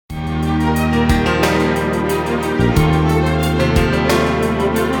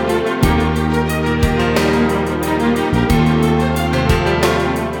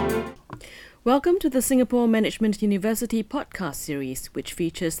Welcome to the Singapore Management University podcast series, which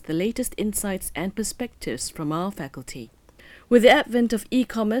features the latest insights and perspectives from our faculty. With the advent of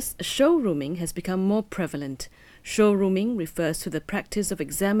e-commerce, showrooming has become more prevalent. Showrooming refers to the practice of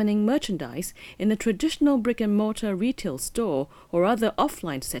examining merchandise in a traditional brick-and-mortar retail store or other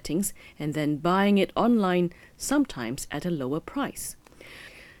offline settings and then buying it online, sometimes at a lower price.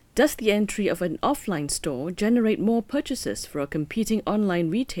 Does the entry of an offline store generate more purchases for a competing online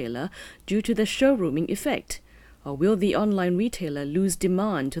retailer due to the showrooming effect? Or will the online retailer lose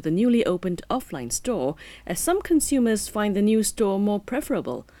demand to the newly opened offline store as some consumers find the new store more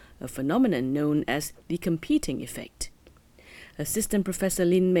preferable, a phenomenon known as the competing effect? Assistant Professor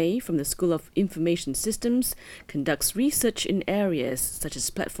Lin Mei from the School of Information Systems conducts research in areas such as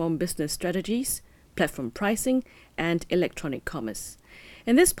platform business strategies, platform pricing, and electronic commerce.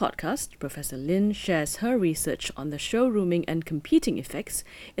 In this podcast, Professor Lin shares her research on the showrooming and competing effects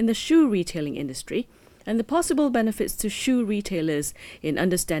in the shoe retailing industry and the possible benefits to shoe retailers in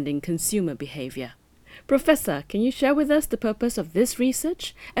understanding consumer behavior. Professor, can you share with us the purpose of this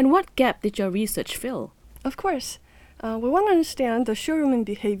research and what gap did your research fill? Of course. We want to understand the showrooming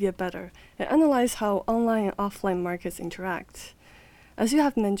behavior better and analyze how online and offline markets interact. As you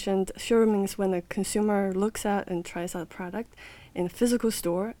have mentioned, showrooming is when a consumer looks at and tries out a product in a physical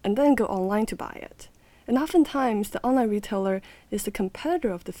store and then go online to buy it. And oftentimes, the online retailer is the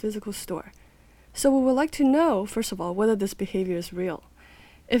competitor of the physical store. So we would like to know, first of all, whether this behavior is real.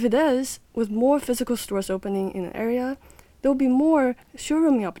 If it is, with more physical stores opening in an area, there will be more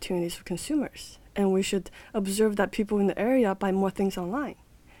showrooming opportunities for consumers, and we should observe that people in the area buy more things online.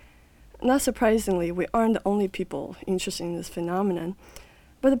 Not surprisingly, we aren't the only people interested in this phenomenon,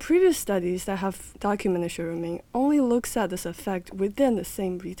 but the previous studies that have documented showrooming only looks at this effect within the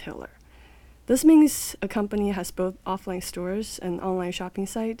same retailer. This means a company has both offline stores and online shopping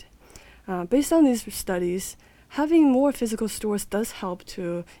site. Based on these studies, having more physical stores does help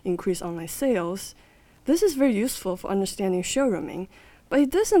to increase online sales. This is very useful for understanding showrooming, but it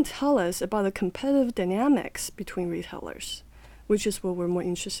doesn't tell us about the competitive dynamics between retailers, which is what we're more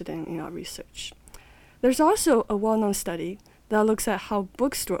interested in our research. There's also a well-known study that looks at how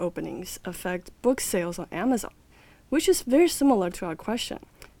bookstore openings affect book sales on Amazon, which is very similar to our question,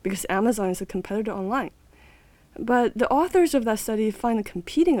 because Amazon is a competitor online. But the authors of that study find a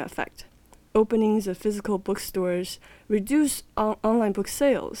competing effect. Openings of physical bookstores reduce online book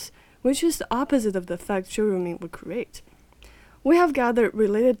sales, which is the opposite of the effect showrooming would create. We have gathered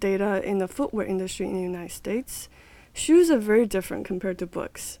related data in the footwear industry in the United States. Shoes are very different compared to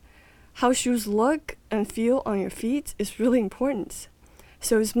books. How shoes look and feel on your feet is really important.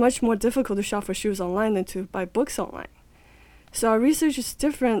 So it's much more difficult to shop for shoes online than to buy books online. So our research is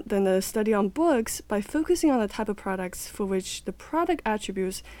different than the study on books by focusing on the type of products for which the product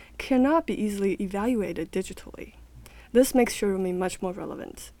attributes cannot be easily evaluated digitally. This makes showrooming much more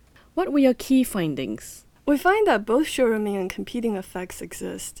relevant. What were your key findings? We find that both showrooming and competing effects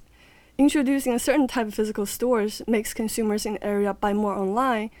exist. Introducing a certain type of physical stores makes consumers in the area buy more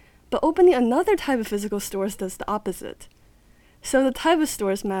online, but opening another type of physical stores does the opposite. So the type of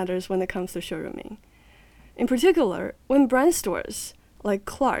stores matters when it comes to showrooming. In particular, when brand stores, like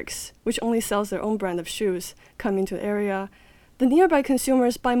Clark's, which only sells their own brand of shoes, come into the area, the nearby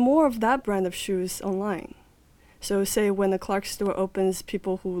consumers buy more of that brand of shoes online. So say when a Clark's store opens,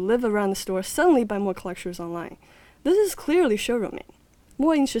 people who live around the store suddenly buy more Clark's shoes online. This is clearly showrooming.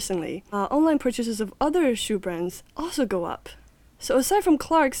 More interestingly, online purchases of other shoe brands also go up. So aside from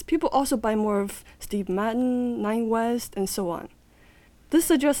Clark's, people also buy more of Steve Madden, Nine West, and so on. This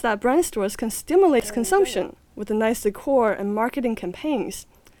suggests that brand stores can stimulate consumption with a nice decor and marketing campaigns.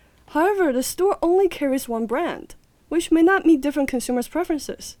 However, the store only carries one brand, which may not meet different consumers'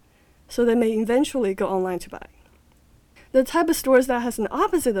 preferences, so they may eventually go online to buy. The type of stores that has an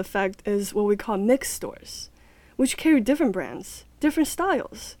opposite effect is what we call mixed stores, which carry different brands, different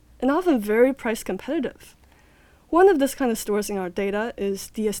styles, and often very price competitive. One of this kind of stores in our data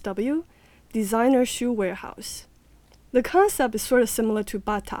is DSW, Designer Shoe Warehouse. The concept is sort of similar to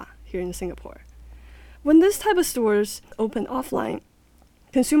Bata here in Singapore. When this type of stores open offline,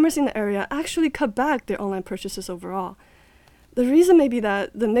 consumers in the area actually cut back their online purchases overall. The reason may be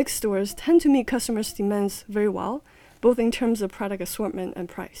that the mixed stores tend to meet customers' demands very well, both in terms of product assortment and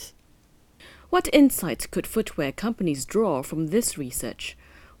price. What insights could footwear companies draw from this research?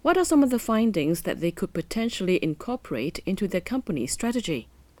 What are some of the findings that they could potentially incorporate into their company's strategy?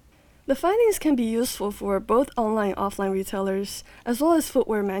 The findings can be useful for both online and offline retailers, as well as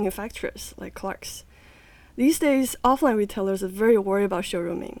footwear manufacturers like Clark's. These days, offline retailers are very worried about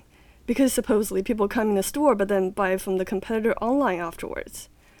showrooming, because supposedly people come in the store but then buy from the competitor online afterwards.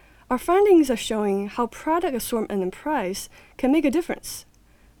 Our findings are showing how product assortment and price can make a difference.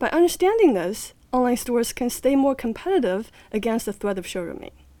 By understanding this, online stores can stay more competitive against the threat of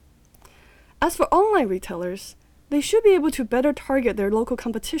showrooming. As for online retailers, they should be able to better target their local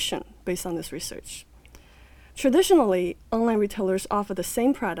competition based on this research. Traditionally, online retailers offer the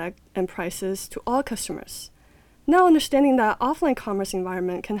same product and prices to all customers. Now understanding that offline commerce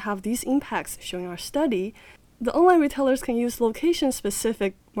environment can have these impacts shown in our study, the online retailers can use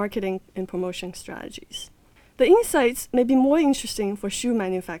location-specific marketing and promotion strategies. The insights may be more interesting for shoe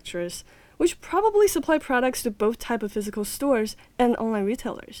manufacturers, which probably supply products to both types of physical stores and online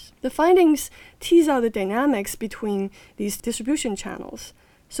retailers. The findings tease out the dynamics between these distribution channels,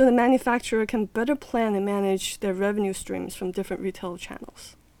 so the manufacturer can better plan and manage their revenue streams from different retail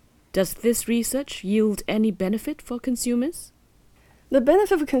channels. Does this research yield any benefit for consumers? The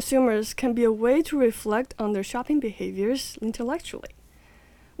benefit for consumers can be a way to reflect on their shopping behaviors intellectually.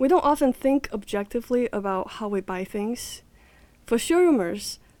 We don't often think objectively about how we buy things. For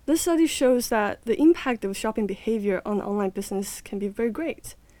showroomers, this study shows that the impact of shopping behavior on online business can be very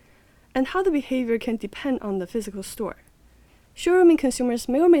great, and how the behavior can depend on the physical store. Showrooming consumers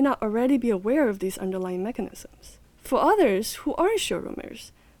may or may not already be aware of these underlying mechanisms. For others who aren't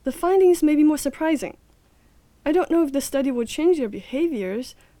showroomers, the findings may be more surprising. I don't know if the study will change their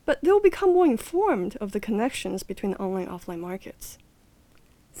behaviors, but they'll become more informed of the connections between the online and offline markets.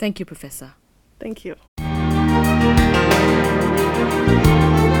 Thank you, Professor. Thank you.